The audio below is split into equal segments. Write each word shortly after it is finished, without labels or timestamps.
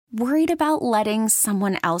Worried about letting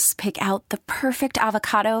someone else pick out the perfect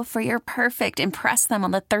avocado for your perfect impress them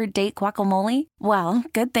on the third date guacamole? Well,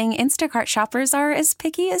 good thing Instacart shoppers are as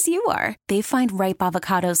picky as you are. They find ripe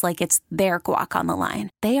avocados like it's their guac on the line.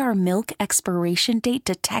 They are milk expiration date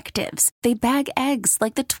detectives. They bag eggs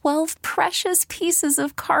like the 12 precious pieces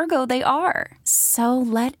of cargo they are. So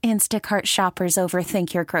let Instacart shoppers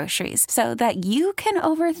overthink your groceries so that you can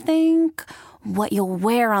overthink what you'll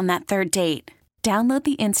wear on that third date. Download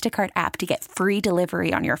the Instacart app to get free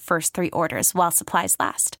delivery on your first 3 orders while supplies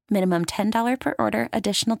last. Minimum $10 per order.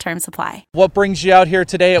 Additional terms apply. What brings you out here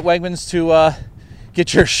today at Wegmans to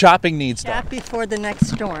get your shopping needs done? Shop before the next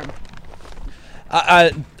storm.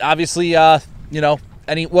 Obviously,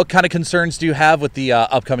 what kind of concerns do you have with the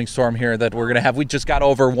upcoming storm here that we're going to have? We just got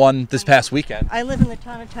over one this past weekend. I live in the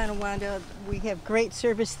town of Tonawanda. We have great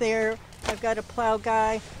service there. I've got a plow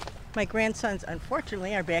guy. My grandsons,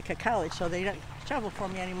 unfortunately, are back at college, so they don't travel for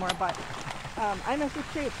me anymore, but I'm in good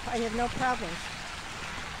shape. I have no problems.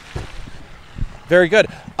 Very good.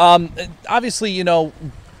 Obviously,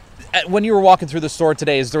 when you were walking through the store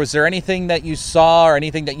today, was there anything that you saw or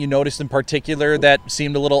anything that you noticed in particular that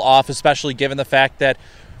seemed a little off, especially given the fact that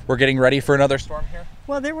we're getting ready for another storm here?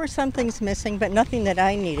 Well, there were some things missing, but nothing that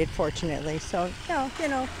I needed, fortunately. So,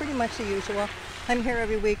 pretty much the usual. I'm here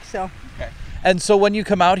every week, so. Okay. And so when you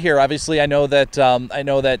come out here, obviously, I know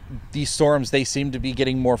that these storms, they seem to be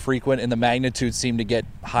getting more frequent, and the magnitudes seem to get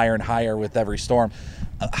higher and higher with every storm.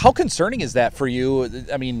 How concerning is that for you?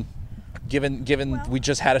 I mean, given we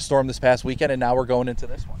just had a storm this past weekend, and now we're going into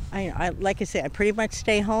this one. I like I say, I pretty much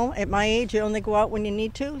stay home. At my age, you only go out when you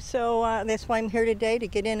need to, so that's why I'm here today, to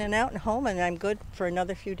get in and out and home, and I'm good for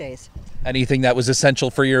another few days. Anything that was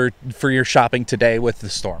essential for your shopping today with the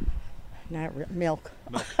storm? Milk.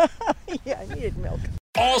 Yeah, I needed milk.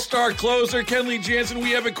 All-star closer Kenley Jansen,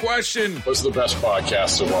 we have a question. What's the best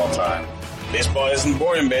podcast of all time? Baseball isn't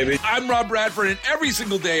boring, baby. I'm Rob Bradford, and every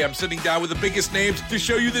single day I'm sitting down with the biggest names to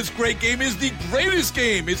show you this great game is the greatest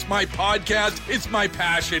game. It's my podcast. It's my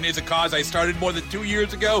passion. It's a cause I started more than 2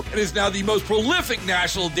 years ago and is now the most prolific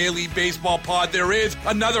national daily baseball pod there is.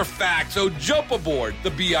 Another fact, so jump aboard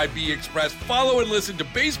the BIB Express. Follow and listen to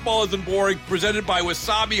Baseball Isn't Boring, presented by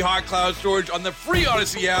Wasabi Hot Cloud Storage on the free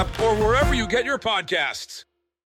Odyssey app or wherever you get your podcasts.